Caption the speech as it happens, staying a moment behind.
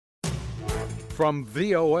From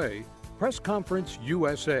VOA, Press Conference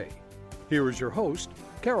USA, here is your host,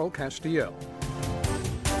 Carol Castiel.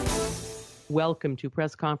 Welcome to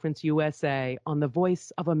Press Conference USA on the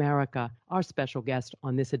Voice of America. Our special guest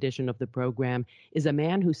on this edition of the program is a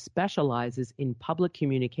man who specializes in public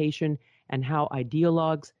communication and how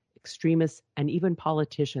ideologues, extremists, and even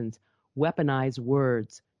politicians weaponize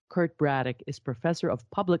words. Kurt Braddock is professor of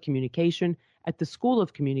public communication at the School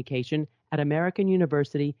of Communication at American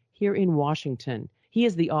University here in Washington. He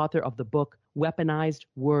is the author of the book Weaponized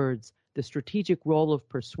Words: The Strategic Role of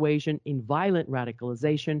Persuasion in Violent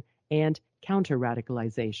Radicalization and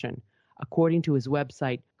Counter-Radicalization. According to his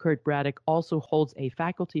website, Kurt Braddock also holds a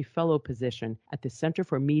faculty fellow position at the Center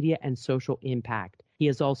for Media and Social Impact. He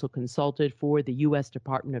has also consulted for the U.S.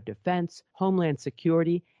 Department of Defense, Homeland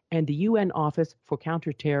Security, and the UN Office for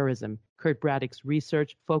Counterterrorism. Kurt Braddock's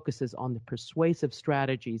research focuses on the persuasive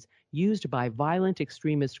strategies used by violent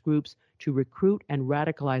extremist groups to recruit and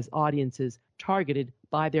radicalize audiences targeted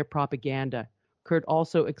by their propaganda. Kurt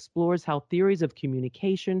also explores how theories of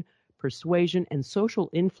communication, persuasion, and social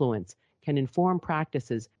influence can inform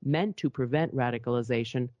practices meant to prevent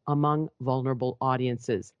radicalization among vulnerable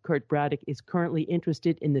audiences. Kurt Braddock is currently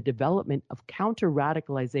interested in the development of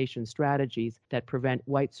counter-radicalization strategies that prevent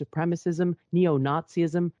white supremacism,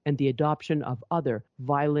 neo-Nazism, and the adoption of other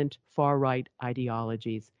violent far-right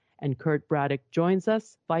ideologies. And Kurt Braddock joins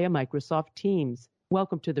us via Microsoft Teams.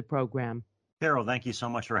 Welcome to the program. Carol, thank you so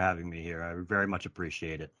much for having me here. I very much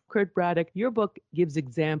appreciate it. Kurt Braddock, your book gives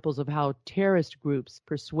examples of how terrorist groups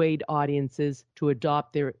persuade audiences to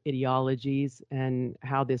adopt their ideologies and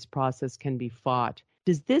how this process can be fought.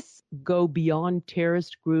 Does this go beyond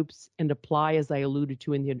terrorist groups and apply, as I alluded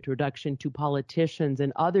to in the introduction, to politicians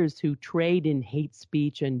and others who trade in hate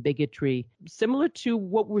speech and bigotry, similar to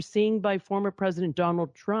what we're seeing by former President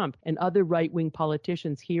Donald Trump and other right-wing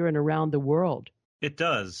politicians here and around the world? It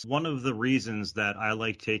does. One of the reasons that I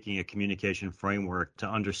like taking a communication framework to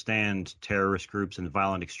understand terrorist groups and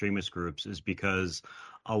violent extremist groups is because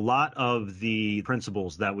a lot of the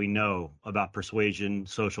principles that we know about persuasion,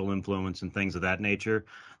 social influence, and things of that nature,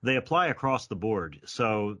 they apply across the board.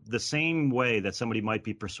 So the same way that somebody might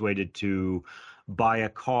be persuaded to buy a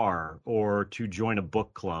car or to join a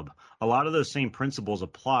book club, a lot of those same principles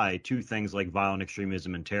apply to things like violent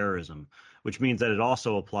extremism and terrorism, which means that it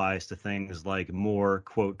also applies to things like more,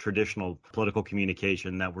 quote, traditional political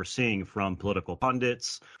communication that we're seeing from political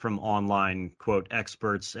pundits, from online, quote,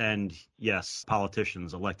 experts, and yes,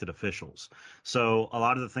 politicians, elected officials. So a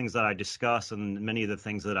lot of the things that I discuss and many of the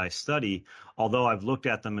things that I study, although I've looked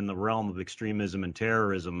at them in the realm of extremism and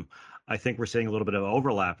terrorism, I think we're seeing a little bit of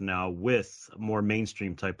overlap now with more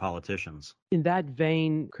mainstream type politicians. In that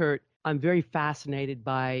vein, Kurt, I'm very fascinated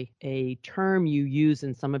by a term you use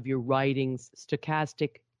in some of your writings,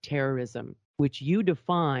 stochastic terrorism, which you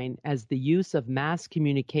define as the use of mass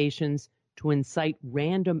communications to incite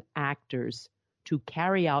random actors to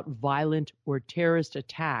carry out violent or terrorist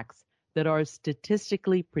attacks that are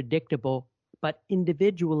statistically predictable but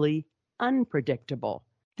individually unpredictable.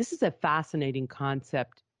 This is a fascinating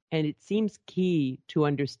concept, and it seems key to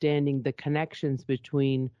understanding the connections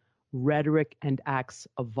between rhetoric and acts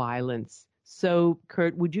of violence. So,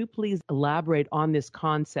 Kurt, would you please elaborate on this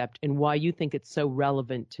concept and why you think it's so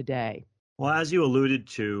relevant today? Well, as you alluded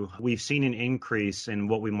to, we've seen an increase in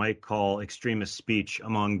what we might call extremist speech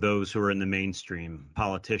among those who are in the mainstream,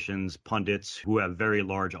 politicians, pundits who have very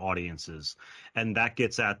large audiences. And that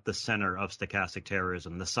gets at the center of stochastic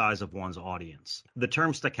terrorism, the size of one's audience. The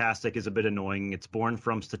term stochastic is a bit annoying. It's born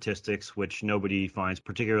from statistics, which nobody finds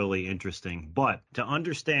particularly interesting. But to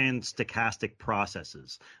understand stochastic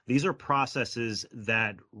processes, these are processes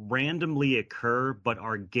that randomly occur but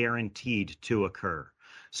are guaranteed to occur.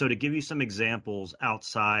 So to give you some examples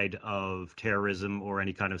outside of terrorism or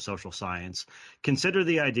any kind of social science, consider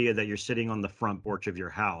the idea that you're sitting on the front porch of your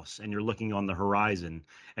house and you're looking on the horizon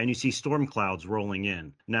and you see storm clouds rolling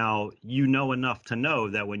in. Now, you know enough to know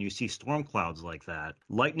that when you see storm clouds like that,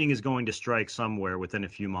 lightning is going to strike somewhere within a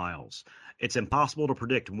few miles. It's impossible to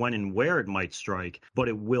predict when and where it might strike, but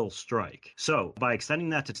it will strike. So by extending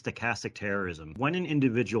that to stochastic terrorism, when an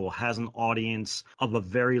individual has an audience of a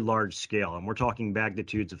very large scale, and we're talking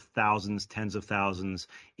magnitudes of thousands, tens of thousands,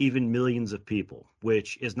 even millions of people,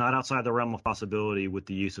 which is not outside the realm of possibility with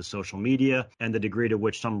the use of social media and the degree to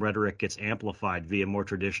which some rhetoric gets amplified via more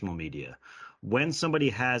traditional media. When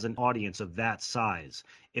somebody has an audience of that size,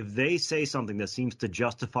 if they say something that seems to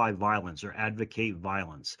justify violence or advocate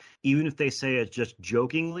violence, even if they say it just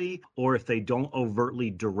jokingly or if they don't overtly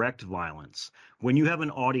direct violence, when you have an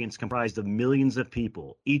audience comprised of millions of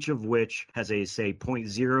people, each of which has a, say,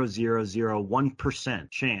 0.0001%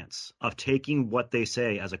 chance of taking what they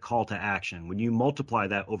say as a call to action, when you multiply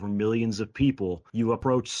that over millions of people, you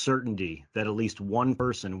approach certainty that at least one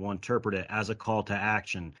person will interpret it as a call to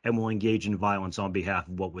action and will engage in violence on behalf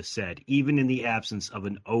of what was said, even in the absence of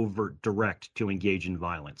an overt direct to engage in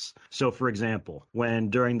violence. So, for example, when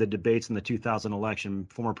during the debates in the 2000 election,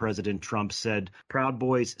 former President Trump said, "Proud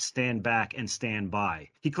Boys stand back and stand by,"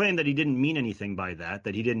 he claimed that he didn't mean anything by that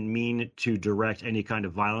he didn't mean to direct any kind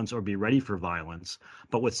of violence or be ready for violence.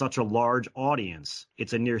 But with such a large audience,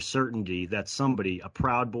 it's a near certainty that somebody, a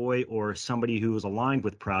Proud Boy or somebody who is aligned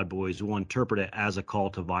with Proud Boys, will interpret it as a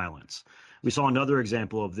call to violence. We saw another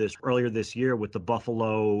example of this earlier this year with the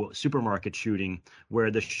Buffalo supermarket shooting, where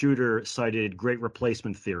the shooter cited great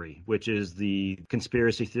replacement theory, which is the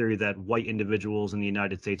conspiracy theory that white individuals in the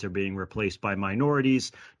United States are being replaced by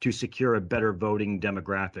minorities to secure a better voting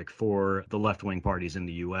demographic for the left-wing parties in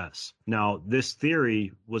the U.S. Now, this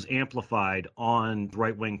theory was amplified on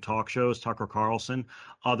right-wing talk shows, Tucker Carlson.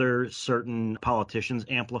 Other certain politicians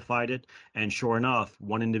amplified it. And sure enough,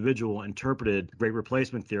 one individual interpreted great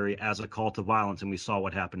replacement theory as a call to violence, and we saw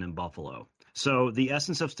what happened in Buffalo. So the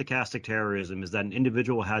essence of stochastic terrorism is that an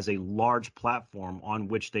individual has a large platform on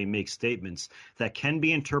which they make statements that can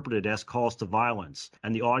be interpreted as calls to violence,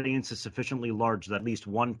 and the audience is sufficiently large that at least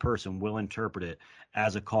one person will interpret it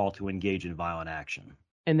as a call to engage in violent action.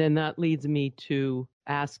 And then that leads me to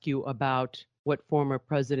ask you about what former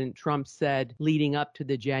President Trump said leading up to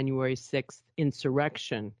the January 6th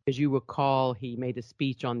insurrection. As you recall, he made a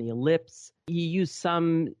speech on the ellipse. He used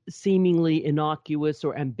some seemingly innocuous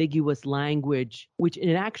or ambiguous language, which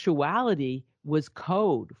in actuality was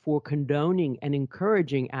code for condoning and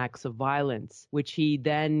encouraging acts of violence, which he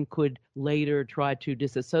then could later try to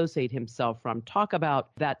disassociate himself from. Talk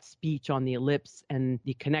about that speech on the ellipse and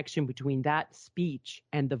the connection between that speech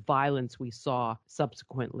and the violence we saw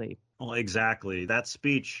subsequently. Well, exactly. That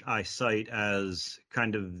speech I cite as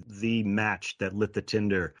kind of the match that lit the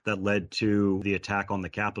tinder that led to the attack on the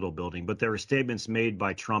Capitol building. But there were statements made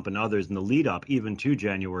by Trump and others in the lead up even to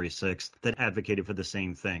January 6th that advocated for the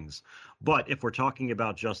same things. But if we're talking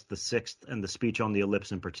about just the 6th and the speech on the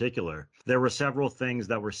ellipse in particular, there were several things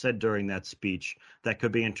that were said during that speech that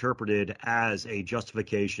could be interpreted as a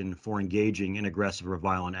justification for engaging in aggressive or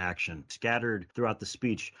violent action. Scattered throughout the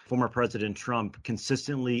speech, former President Trump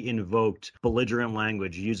consistently invoked belligerent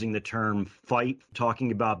language using the term fight,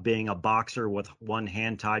 talking about being a boxer with one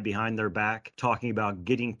hand tied behind their back, talking about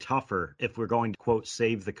getting tougher if we're going to, quote,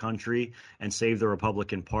 save the country and save the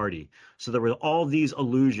Republican Party. So there were all these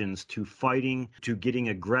allusions to fighting, to getting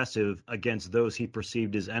aggressive against those he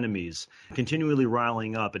perceived as enemies, continually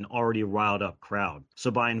riling up an already riled up crowd.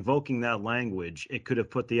 So by invoking that language, it could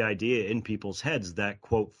have put the idea in people's heads that,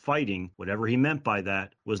 quote, fighting, whatever he meant by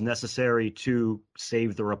that, was necessary to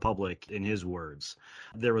save the Republic, in his words.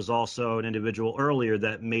 There was also an individual earlier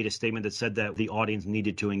that made a statement that said that the audience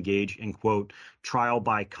needed to engage in, quote, trial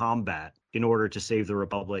by combat in order to save the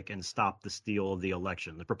Republic and stop the steal of the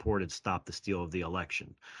election, the purported stop the steal of the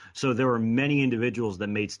election. So there were many individuals that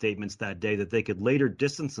made statements that day that they could later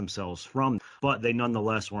distance themselves from, but they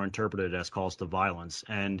nonetheless were interpreted as calls to violence.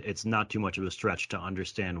 And it's not too much of a stretch to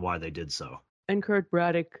understand why they did so. And Kurt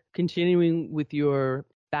Braddock, continuing with your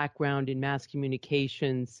background in mass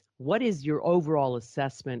communications, what is your overall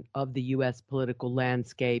assessment of the U.S. political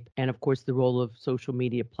landscape and, of course, the role of social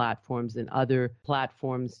media platforms and other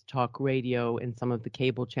platforms, talk radio and some of the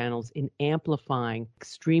cable channels, in amplifying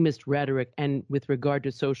extremist rhetoric and, with regard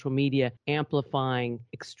to social media, amplifying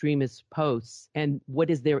extremist posts? And what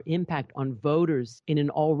is their impact on voters in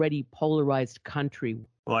an already polarized country?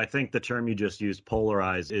 Well, I think the term you just used,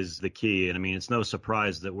 polarized, is the key. And I mean, it's no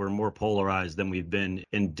surprise that we're more polarized than we've been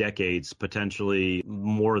in decades, potentially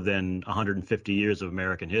more than 150 years of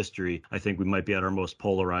American history. I think we might be at our most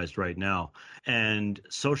polarized right now. And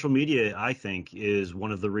social media, I think, is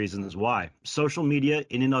one of the reasons why. Social media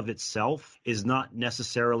in and of itself is not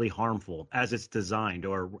necessarily harmful as it's designed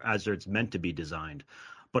or as it's meant to be designed.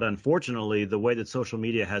 But unfortunately, the way that social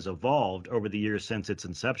media has evolved over the years since its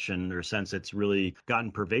inception, or since it's really gotten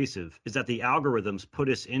pervasive, is that the algorithms put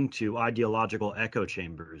us into ideological echo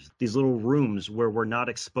chambers, these little rooms where we're not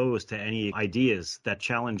exposed to any ideas that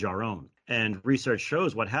challenge our own. And research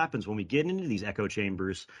shows what happens when we get into these echo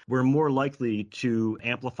chambers. We're more likely to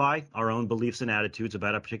amplify our own beliefs and attitudes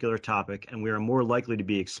about a particular topic, and we are more likely to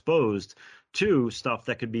be exposed to stuff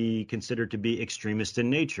that could be considered to be extremist in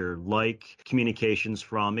nature, like communications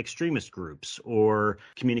from extremist groups or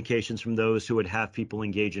communications from those who would have people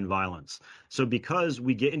engage in violence. So because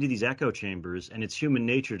we get into these echo chambers and it's human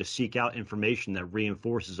nature to seek out information that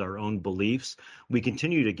reinforces our own beliefs, we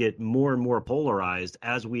continue to get more and more polarized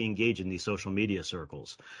as we engage in these social media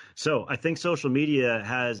circles. So I think social media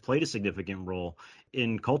has played a significant role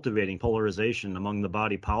in cultivating polarization among the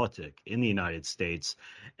body politic in the United States.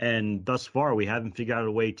 And thus far, we haven't figured out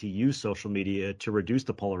a way to use social media to reduce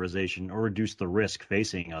the polarization or reduce the risk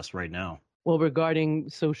facing us right now. Well, regarding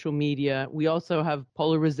social media, we also have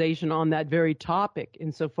polarization on that very topic,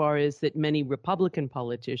 insofar as that many Republican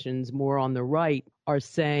politicians, more on the right, are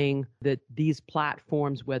saying that these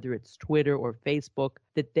platforms, whether it's Twitter or Facebook,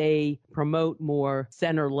 that they promote more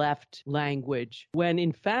center-left language, when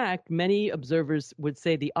in fact, many observers would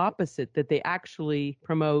say the opposite, that they actually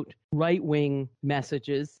promote right-wing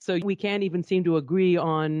messages. So we can't even seem to agree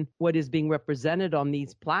on what is being represented on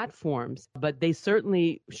these platforms, but they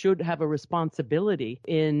certainly should have a responsibility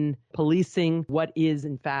in policing what is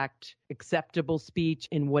in fact acceptable speech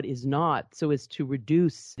and what is not, so as to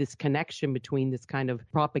reduce this connection between this kind of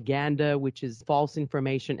propaganda, which is false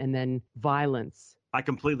information, and then violence. I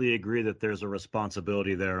completely agree that there's a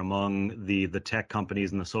responsibility there among the tech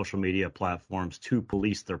companies and the social media platforms to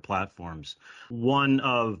police their platforms. One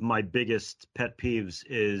of my biggest pet peeves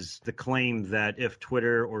is the claim that if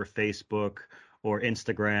Twitter or Facebook or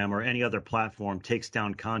Instagram or any other platform takes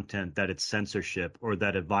down content, that it's censorship or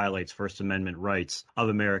that it violates First Amendment rights of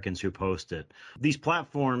Americans who post it. These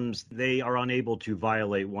platforms, they are unable to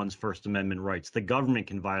violate one's First Amendment rights. The government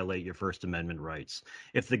can violate your First Amendment rights.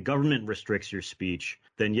 If the government restricts your speech,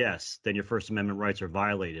 then yes, then your First Amendment rights are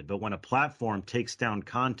violated. But when a platform takes down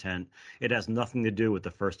content, it has nothing to do with the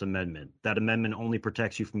First Amendment. That amendment only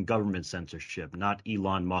protects you from government censorship, not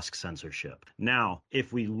Elon Musk censorship. Now,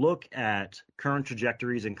 if we look at current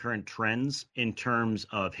trajectories and current trends in terms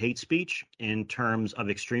of hate speech, in terms of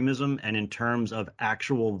extremism, and in terms of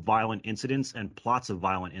actual violent incidents and plots of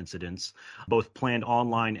violent incidents, both planned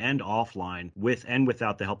online and offline, with and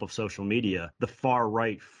without the help of social media, the far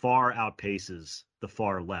right far outpaces the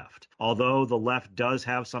far left. Although the left does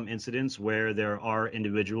have some incidents where there are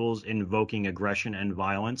individuals invoking aggression and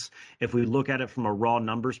violence, if we look at it from a raw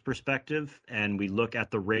numbers perspective and we look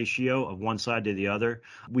at the ratio of one side to the other,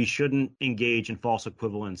 we shouldn't engage in false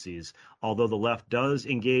equivalencies. Although the left does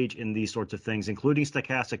engage in these sorts of things, including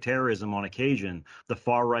stochastic terrorism on occasion, the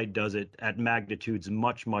far right does it at magnitudes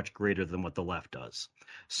much, much greater than what the left does.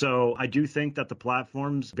 So I do think that the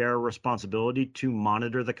platforms bear a responsibility to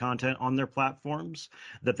monitor the content on their platforms,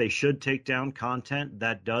 that they should take down content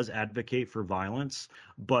that does advocate for violence.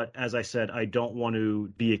 But as I said, I don't want to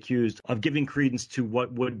be accused of giving credence to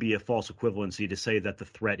what would be a false equivalency to say that the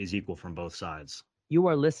threat is equal from both sides. You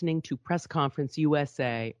are listening to Press Conference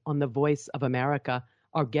USA on the Voice of America.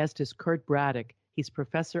 Our guest is Kurt Braddock. He's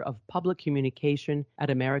professor of public communication at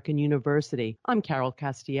American University. I'm Carol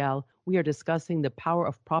Castiel. We are discussing the power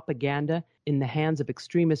of propaganda in the hands of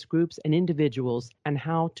extremist groups and individuals and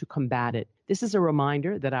how to combat it. This is a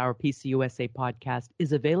reminder that our PCUSA podcast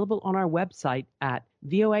is available on our website at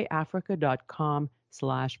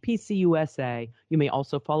voaafrica.com/PCUSA. You may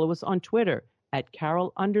also follow us on Twitter at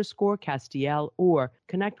Carol_Castiel or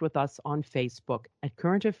connect with us on Facebook at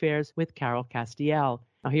Current Affairs with Carol Castiel.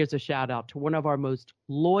 Now, here's a shout out to one of our most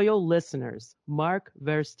loyal listeners, Mark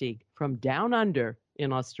Versteeg from Down Under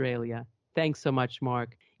in Australia. Thanks so much,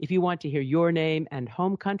 Mark. If you want to hear your name and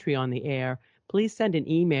home country on the air, please send an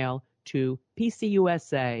email to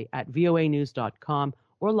pcusa@voanews.com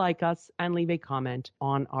or like us and leave a comment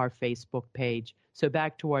on our Facebook page. So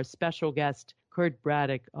back to our special guest, Kurt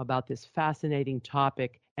Braddock, about this fascinating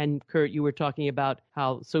topic. And Kurt, you were talking about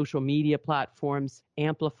how social media platforms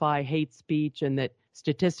amplify hate speech and that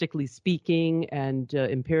statistically speaking and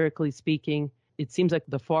empirically speaking, it seems like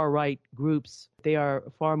the far right groups, they are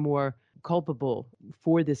far more culpable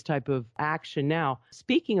for this type of action. Now,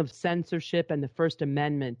 speaking of censorship and the First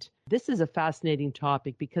Amendment, this is a fascinating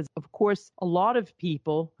topic because, of course, a lot of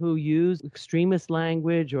people who use extremist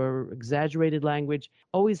language or exaggerated language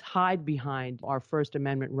always hide behind our First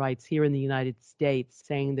Amendment rights here in the United States,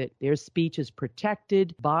 saying that their speech is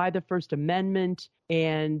protected by the First Amendment.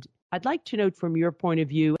 And I'd like to note from your point of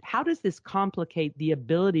view, how does this complicate the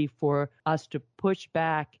ability for us to push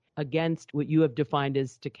back against what you have defined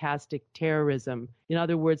as stochastic terrorism? In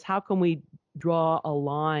other words, how can we draw a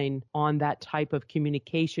line on that type of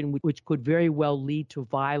communication which could very well lead to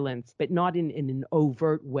violence, but not in an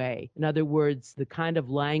overt way? In other words, the kind of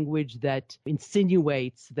language that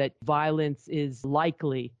insinuates that violence is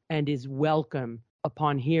likely and is welcome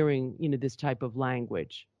upon hearing, this type of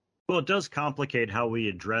language? Well, it does complicate how we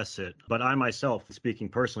address it, but I myself, speaking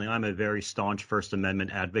personally, I'm a very staunch First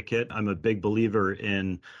Amendment advocate. I'm a big believer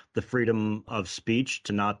in the freedom of speech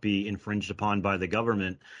to not be infringed upon by the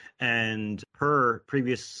government. And per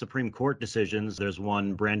previous Supreme Court decisions, there's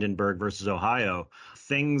one, Brandenburg versus Ohio,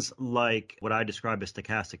 things like what I describe as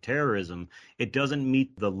stochastic terrorism, it doesn't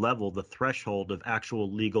meet the level, the threshold of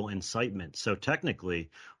actual legal incitement. So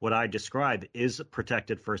technically, what I describe is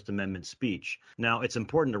protected First Amendment speech. Now, it's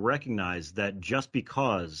important to recognize that just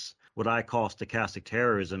because what I call stochastic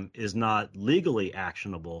terrorism is not legally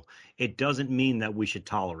actionable, it doesn't mean that we should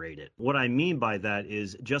tolerate it. What I mean by that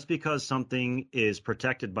is just because something is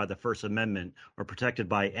protected by the First Amendment or protected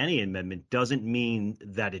by any amendment doesn't mean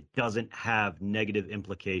that it doesn't have negative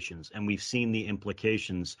implications. And we've seen the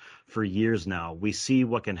implications for years now. We see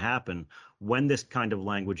what can happen when this kind of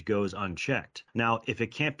language goes unchecked. Now, if it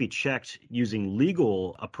can't be checked using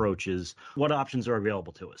legal approaches, what options are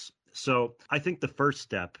available to us? So I think the first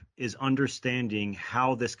step is understanding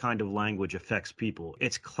how this kind of language affects people.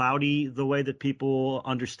 It's cloudy the way that people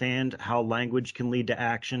understand how language can lead to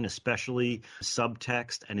action, especially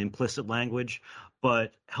subtext and implicit language.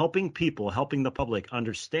 But helping the public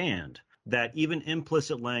understand that even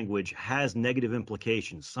implicit language has negative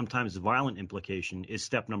implications, sometimes violent implication, is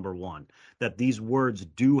step number one. That these words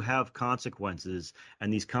do have consequences,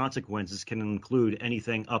 and these consequences can include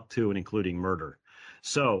anything up to and including murder.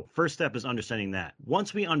 So first step is understanding that.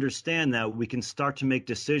 Once we understand that, we can start to make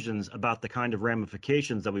decisions about the kind of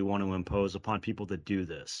ramifications that we want to impose upon people that do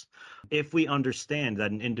this. If we understand that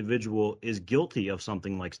an individual is guilty of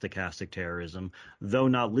something like stochastic terrorism, though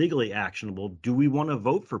not legally actionable, do we want to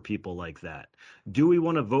vote for people like that? Do we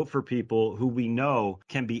want to vote for people who we know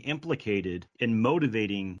can be implicated in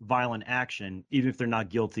motivating violent action, even if they're not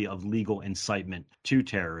guilty of legal incitement to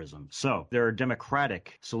terrorism? So there are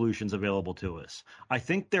democratic solutions available to us. I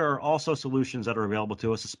think there are also solutions that are available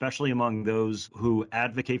to us, especially among those who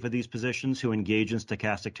advocate for these positions, who engage in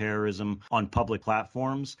stochastic terrorism on public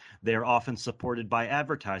platforms. They are often supported by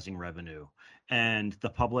advertising revenue. And the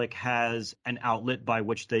public has an outlet by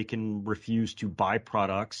which they can refuse to buy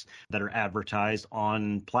products that are advertised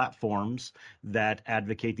on platforms that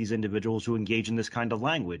advocate these individuals who engage in this kind of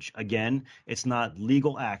language. Again, it's not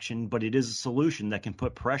legal action, but it is a solution that can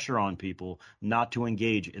put pressure on people not to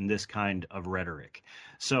engage in this kind of rhetoric.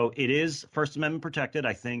 So it is First Amendment protected.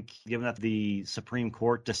 I think, given that the Supreme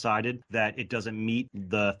Court decided that it doesn't meet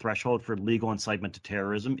the threshold for legal incitement to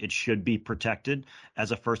terrorism, it should be protected.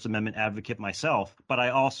 As a First Amendment advocate myself, but I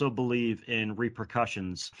also believe in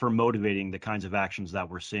repercussions for motivating the kinds of actions that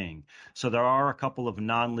we're seeing. So there are a couple of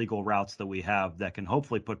non-legal routes that we have that can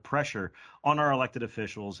hopefully put pressure on our elected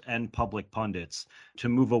officials and public pundits to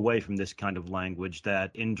move away from this kind of language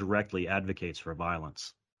that indirectly advocates for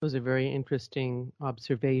violence. Those are very interesting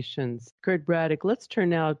observations. Kurt Braddock, let's turn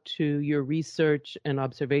now to your research and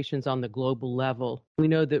observations on the global level. We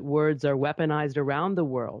know that words are weaponized around the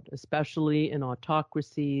world, especially in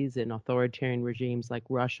autocracies and authoritarian regimes like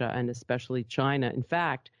Russia and especially China. In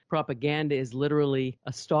fact, propaganda is literally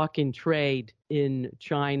a stock in trade in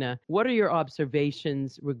China. What are your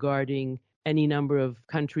observations regarding any number of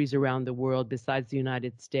countries around the world besides the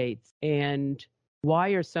United States? And why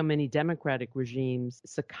are so many democratic regimes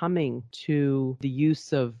succumbing to the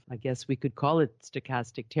use of, I guess we could call it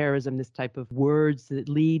stochastic terrorism, this type of words that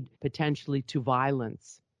lead potentially to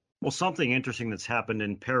violence? Well, something interesting that's happened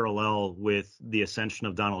in parallel with the ascension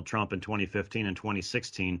of Donald Trump in 2015 and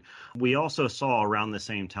 2016, we also saw around the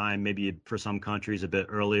same time, maybe for some countries a bit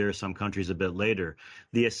earlier, some countries a bit later,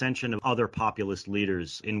 the ascension of other populist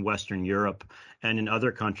leaders in Western Europe and in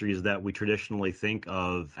other countries that we traditionally think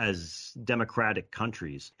of as democratic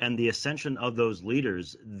countries. And the ascension of those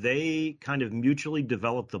leaders, they kind of mutually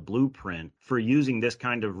developed the blueprint for using this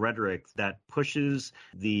kind of rhetoric that pushes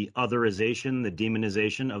the otherization, the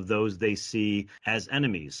demonization of those they see as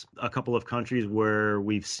enemies. A couple of countries where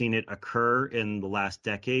we've seen it occur in the last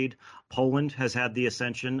decade. Poland has had the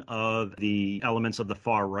ascension of the elements of the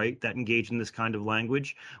far right that engage in this kind of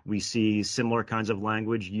language. We see similar kinds of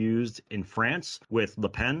language used in France with Le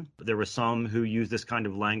Pen. There were some who used this kind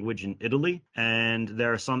of language in Italy, and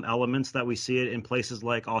there are some elements that we see it in places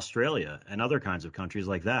like Australia and other kinds of countries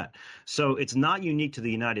like that. So it's not unique to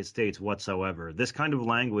the United States whatsoever. This kind of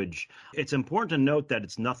language, it's important to note that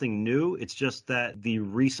it's nothing new. It's just that the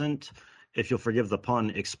recent, if you'll forgive the pun,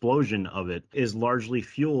 explosion of it is largely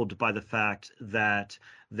fueled by the fact that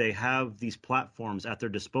they have these platforms at their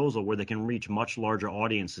disposal where they can reach much larger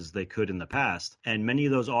audiences than they could in the past. And many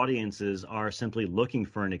of those audiences are simply looking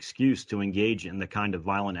for an excuse to engage in the kind of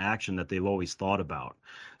violent action that they've always thought about.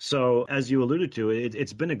 So as you alluded to,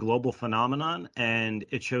 it's been a global phenomenon, and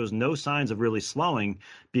it shows no signs of really slowing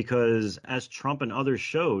because, as Trump and others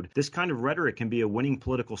showed, this kind of rhetoric can be a winning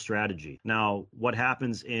political strategy. Now, what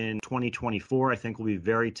happens in 2024, I think, will be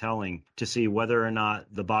very telling to see whether or not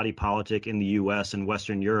the body politic in the U.S. and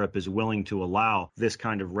Western Europe is willing to allow this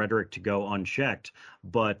kind of rhetoric to go unchecked.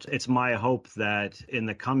 But it's my hope that in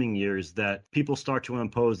the coming years that people start to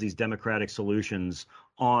impose these democratic solutions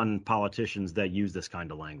on politicians that use this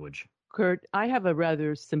kind of language. Kurt, I have a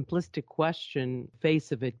rather simplistic question,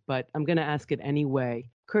 face of it, but I'm going to ask it anyway.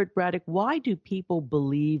 Kurt Braddock, why do people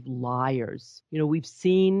believe liars? You know, we've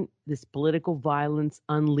seen this political violence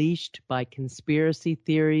unleashed by conspiracy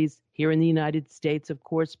theories here in the United States, of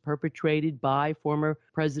course, perpetrated by former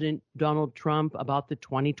President Donald Trump about the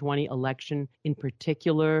 2020 election in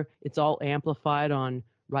particular. It's all amplified on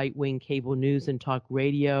right-wing cable news and talk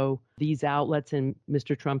radio. These outlets and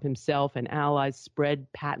Mr. Trump himself and allies spread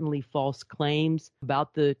patently false claims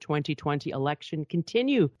about the 2020 election,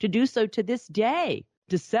 continue to do so to this day.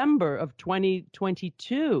 December of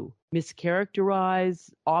 2022,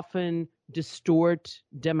 mischaracterize, often distort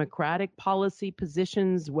Democratic policy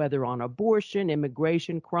positions, whether on abortion,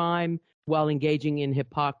 immigration, crime, while engaging in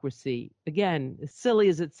hypocrisy. Again, as silly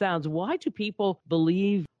as it sounds, why do people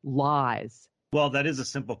believe lies? Well, that is a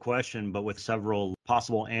simple question, but with several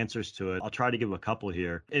possible answers to it. I'll try to give a couple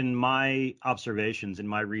here. In my observations, in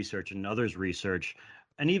my research and others' research,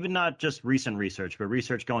 and even not just recent research, but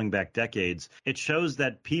research going back decades, it shows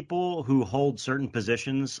that people who hold certain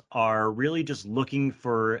positions are really just looking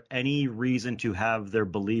for any reason to have their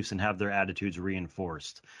beliefs and have their attitudes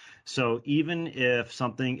reinforced. So even if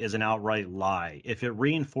something is an outright lie, if it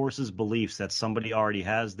reinforces beliefs that somebody already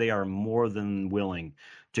has, they are more than willing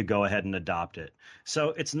to go ahead and adopt it. So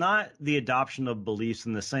it's not the adoption of beliefs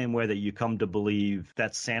in the same way that you come to believe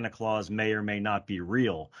that Santa Claus may or may not be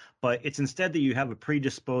real, but it's instead that you have a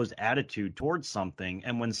predisposed attitude towards something.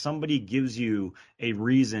 And when somebody gives you a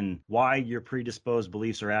reason why your predisposed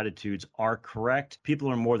beliefs or attitudes are correct, people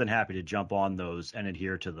are more than happy to jump on those and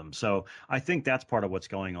adhere to them. So I think that's part of what's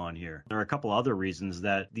going on here. There are a couple other reasons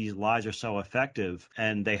that these lies are so effective,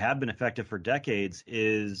 and they have been effective for decades,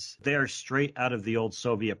 is they are straight out of the old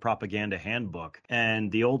Soviet propaganda handbook.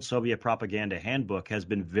 And the old Soviet propaganda handbook has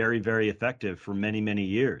been very, very effective for many, many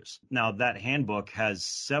years. Now, that handbook has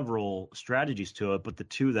several strategies to it, but the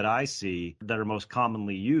two that I see that are most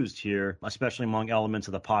commonly used here, especially among elements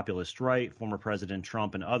of the populist right, former President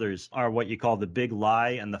Trump and others, are what you call the big lie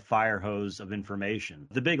and the fire hose of information.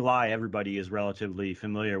 The big lie everybody is relatively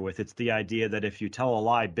familiar with. It's the idea that if you tell a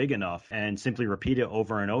lie big enough and simply repeat it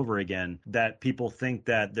over and over again, that people think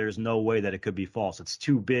that there's no way that it could be false. It's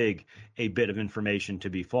too big a bit of information to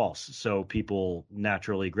be false. So people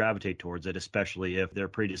naturally gravitate towards it, especially if they're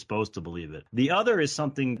predisposed to believe it. The other is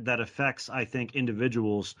something that affects, I think,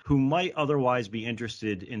 individuals who might otherwise be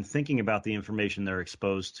interested in thinking about the information they're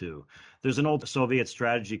exposed to. There's an old Soviet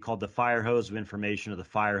strategy called the fire hose of information or the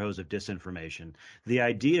fire hose of disinformation. The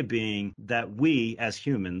idea being that we, as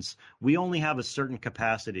humans, we only have a certain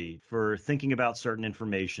capacity for thinking about certain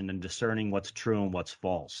information and discerning what's true and what's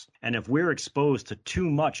false. And if we're exposed to too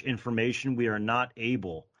much information, we are not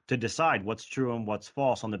able to decide what's true and what's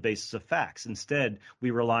false on the basis of facts. Instead,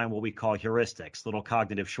 we rely on what we call heuristics, little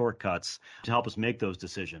cognitive shortcuts to help us make those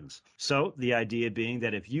decisions. So the idea being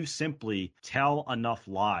that if you simply tell enough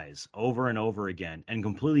lies over and over again and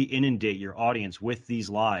completely inundate your audience with these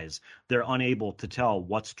lies, they're unable to tell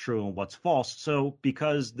what's true and what's false. So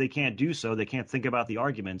because they can't do so, they can't think about the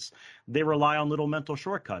arguments, they rely on little mental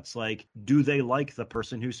shortcuts like, do they like the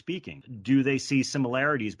person who's speaking? Do they see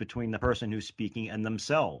similarities between the person who's speaking and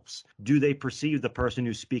themselves? Do they perceive the person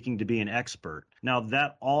who's speaking to be an expert? Now,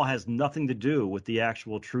 that all has nothing to do with the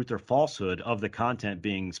actual truth or falsehood of the content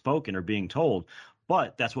being spoken or being told,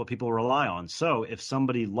 but that's what people rely on. So if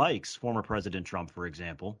somebody likes former President Trump, for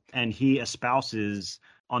example, and he espouses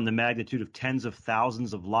on the magnitude of tens of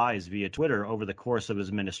thousands of lies via Twitter over the course of his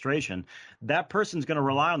administration, that person's going to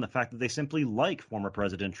rely on the fact that they simply like former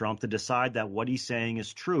President Trump to decide that what he's saying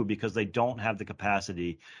is true because they don't have the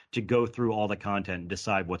capacity to go through all the content and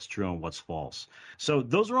decide what's true and what's false. So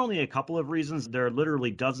those are only a couple of reasons. There are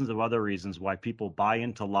literally dozens of other reasons why people buy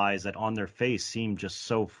into lies that on their face seem just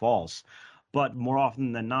so false. But more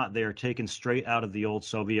often than not, they are taken straight out of the old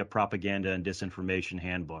Soviet propaganda and disinformation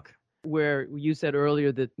handbook. where you said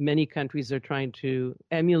earlier that many countries are trying to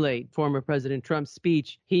emulate former President Trump's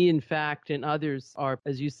speech. He, in fact, and others are,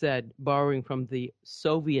 as you said, borrowing from the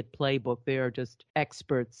Soviet playbook. They are just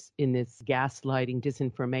experts in this gaslighting,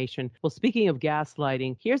 disinformation. Well, speaking of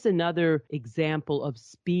gaslighting, here's another example of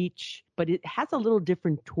speech, but it has a little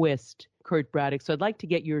different twist, Kurt Braddock. So I'd like to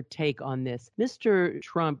get your take on this. Mr.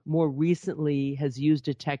 Trump more recently has used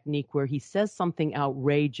a technique where he says something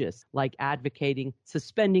outrageous, like advocating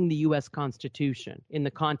suspending the U.S. Constitution in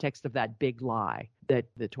the context of that big lie that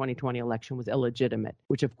the 2020 election was illegitimate,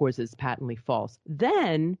 which of course is patently false.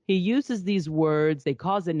 Then he uses these words, they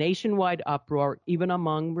cause a nationwide uproar, even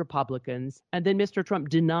among Republicans, and then Mr. Trump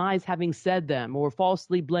denies having said them or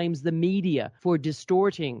falsely blames the media for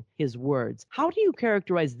distorting his words. How do you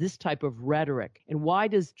characterize this type of rhetoric, and why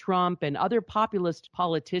does Trump and other populist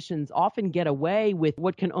politicians often get away with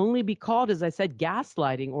what can only be called, as I said,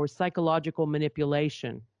 gaslighting or psychological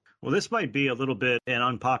manipulation? Well, this might be a little bit an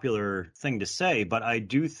unpopular thing to say, but I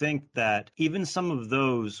do think that even some of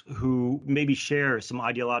those who maybe share some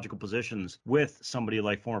ideological positions with somebody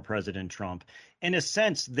like former President Trump, in a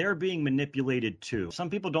sense, they're being manipulated too.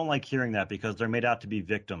 Some people don't like hearing that because they're made out to be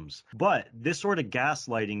victims. But this sort of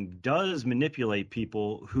gaslighting does manipulate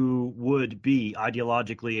people who would be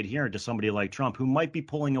ideologically adherent to somebody like Trump, who might be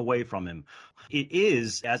pulling away from him. It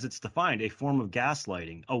is, as it's defined, a form of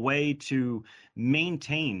gaslighting, a way to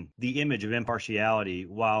maintain the image of impartiality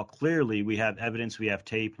while clearly we have evidence, we have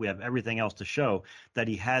tape, we have everything else to show that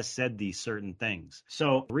he has said these certain things.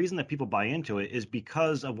 So the reason that people buy into it is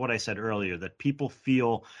because of what I said earlier, that people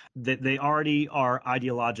feel that they already are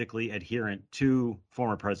ideologically adherent to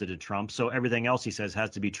former President Trump. So everything else he says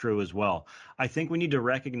has to be true as well. I think we need to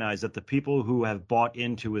recognize that the people who have bought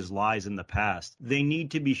into his lies in the past, they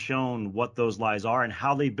need to be shown what those lies are and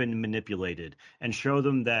how they've been manipulated, and show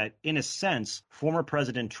them that, in a sense, former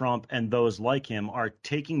President Trump and those like him are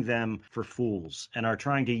taking them for fools and are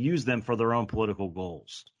trying to use them for their own political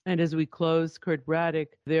goals. And as we close, Kurt Braddock,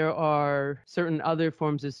 there are certain other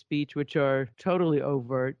forms of speech which are totally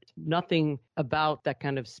overt. Nothing about that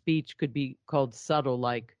kind of speech could be called subtle,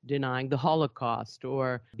 like denying the Holocaust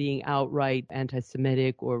or being outright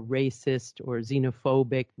anti-Semitic or racist or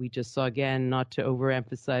xenophobic. We just saw, again, not to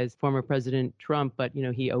overemphasize former President Trump, but,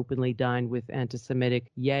 he openly dined with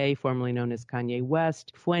anti-Semitic Ye, formerly known as Kanye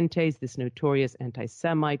West. Fuentes, this notorious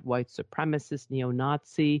anti-Semite, white supremacist,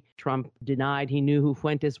 neo-Nazi. Trump denied he knew who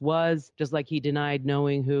Fuentes was, just like he denied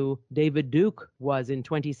knowing who David Duke was in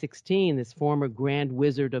 2016, this former grand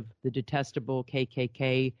wizard of the detestable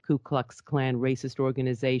KKK, Ku Klux Klan racist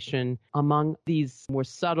organization. Among these more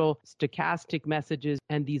subtle, stochastic messages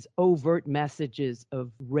and these overt messages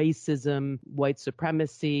of racism, white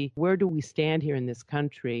supremacy, where do we stand here in this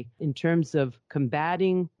country in terms of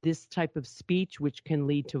combating this type of speech, which can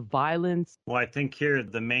lead to violence? Well, I think here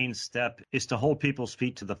the main step is to hold people's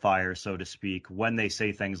feet to the fire, so to speak, when they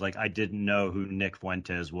say things like, I didn't know who Nick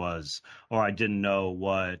Fuentes was, or I didn't know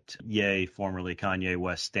what Ye, formerly Kanye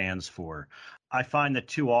West, stands for. I find that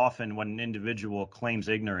too often when an individual claims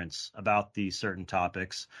ignorance about these certain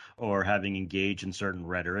topics, or having engaged in certain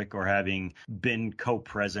rhetoric, or having been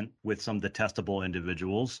co-present with some detestable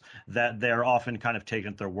individuals, that they're often kind of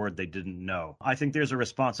taken at their word they didn't know. I think there's a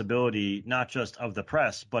responsibility not just of the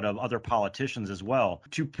press, but of other politicians as well,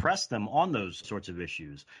 to press them on those sorts of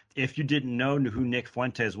issues. If you didn't know who Nick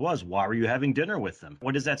Fuentes was, why were you having dinner with them?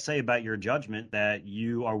 What does that say about your judgment that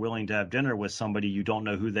you are willing to have dinner with somebody you don't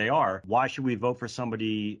know who they are? Why should we vote for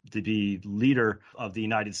somebody to be leader of the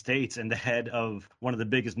United States and the head of one of the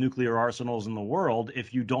biggest nuclear arsenals in the world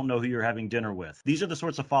if you don't know who you're having dinner with? These are the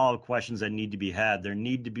sorts of follow-up questions that need to be had. There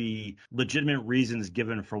need to be legitimate reasons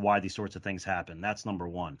given for why these sorts of things happen. That's number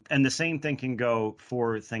one. And the same thing can go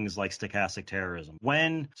for things like stochastic terrorism.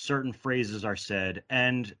 When certain phrases are said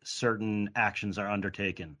and certain actions are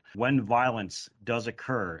undertaken, when violence does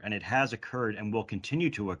occur, and it has occurred and will continue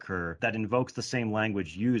to occur, that invokes the same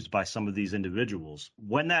language used by some of these individuals.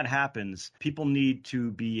 When that happens, people need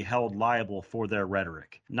to be held liable for their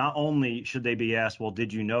rhetoric. Not only should they be asked, well,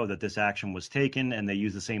 did you know that this action was taken, and they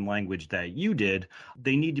use the same language that you did,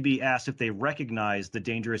 they need to be asked if they recognize the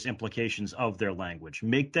dangerous implications of their language.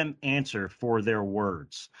 Make them answer for their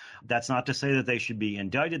words. That's not to say that they should be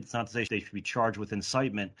indicted. It's not to say they should be charged with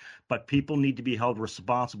incitement, but people need to be held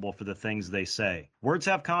responsible for the things they say. Words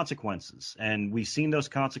have consequences, and we've seen those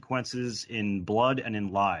consequences in blood and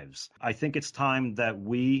in lives. I think it's time that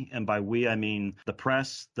we, and by we I mean the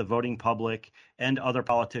press, the voting public, and other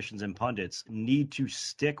politicians and pundits, need to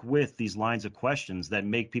stick with these lines of questions that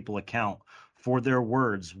make people account for their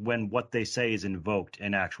words when what they say is invoked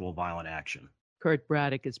in actual violent action. Kurt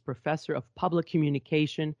Braddock is professor of public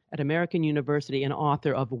communication at American University and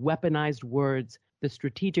author of Weaponized Words, The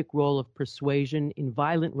Strategic Role of Persuasion in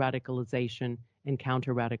Violent Radicalization and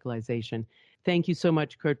Counter-Radicalization. Thank you so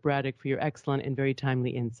much, Kurt Braddock, for your excellent and very timely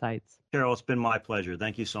insights. Carol, it's been my pleasure.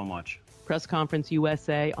 Thank you so much. Press Conference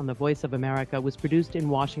USA on the Voice of America was produced in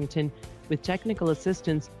Washington with technical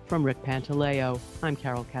assistance from Rick Pantaleo. I'm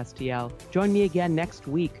Carol Castiel. Join me again next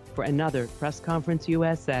week for another Press Conference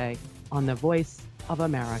USA on the Voice of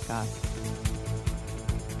America.